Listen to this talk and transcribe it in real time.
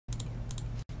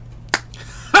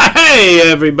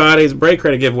Hey everybody, it's break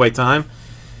credit giveaway time.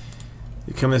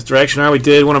 You come this direction. All right, we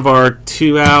did one of our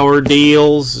 2-hour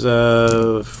deals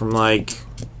from like,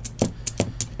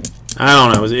 I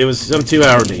don't know, it was some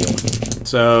 2-hour deal.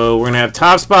 So we're gonna have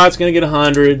top spot's gonna get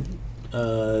 100,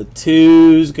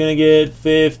 2's gonna get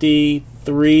 50,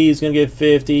 3's gonna get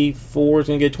 50, 4's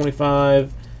gonna get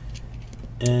 25,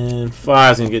 and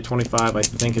 5's gonna get 25. I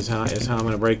think is how I'm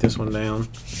gonna break this one down.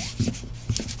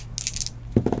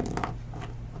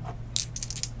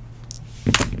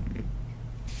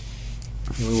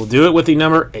 We will do it with the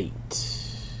number 8.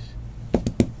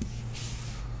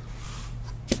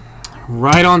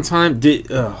 Right on time. Did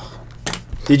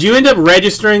you end up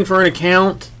registering for an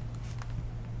account?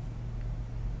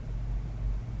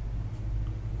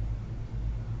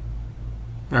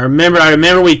 I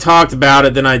remember we talked about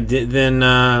it.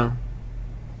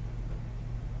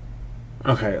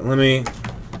 Okay, let me.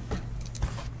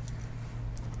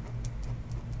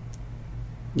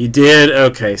 You did?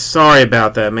 Okay, sorry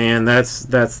about that, man. That's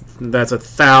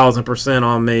 1,000%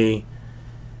 on me.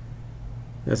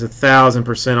 That's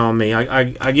 1,000% on me.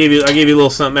 I gave you a little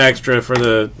something extra for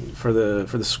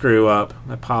the screw up.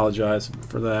 I apologize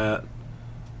for that.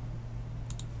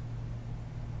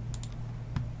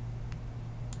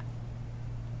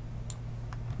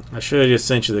 I should have just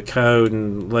sent you the code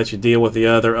and let you deal with the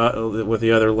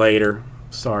other later.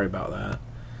 Sorry about that.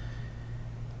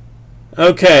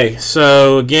 Okay,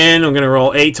 so again, I'm going to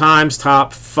roll 8 times.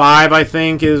 Top 5, I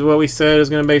think, is what we said is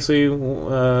going to basically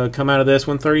come out of this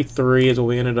one. 33 is what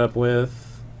we ended up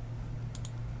with.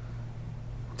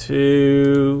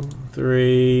 2,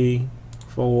 3,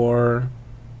 4,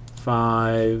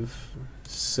 5,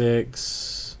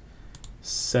 6,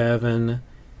 7,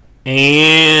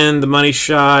 and the money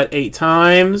shot 8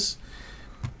 times.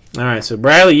 All right, so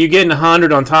Bradley, you're getting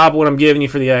 100 on top of what I'm giving you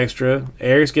for the extra.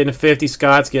 Eric's getting a 50.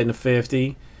 Scott's getting a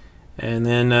 50. And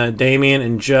then Damien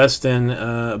and Justin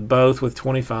both with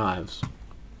 25s.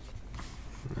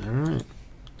 All right.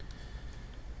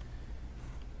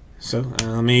 So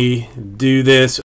let me do this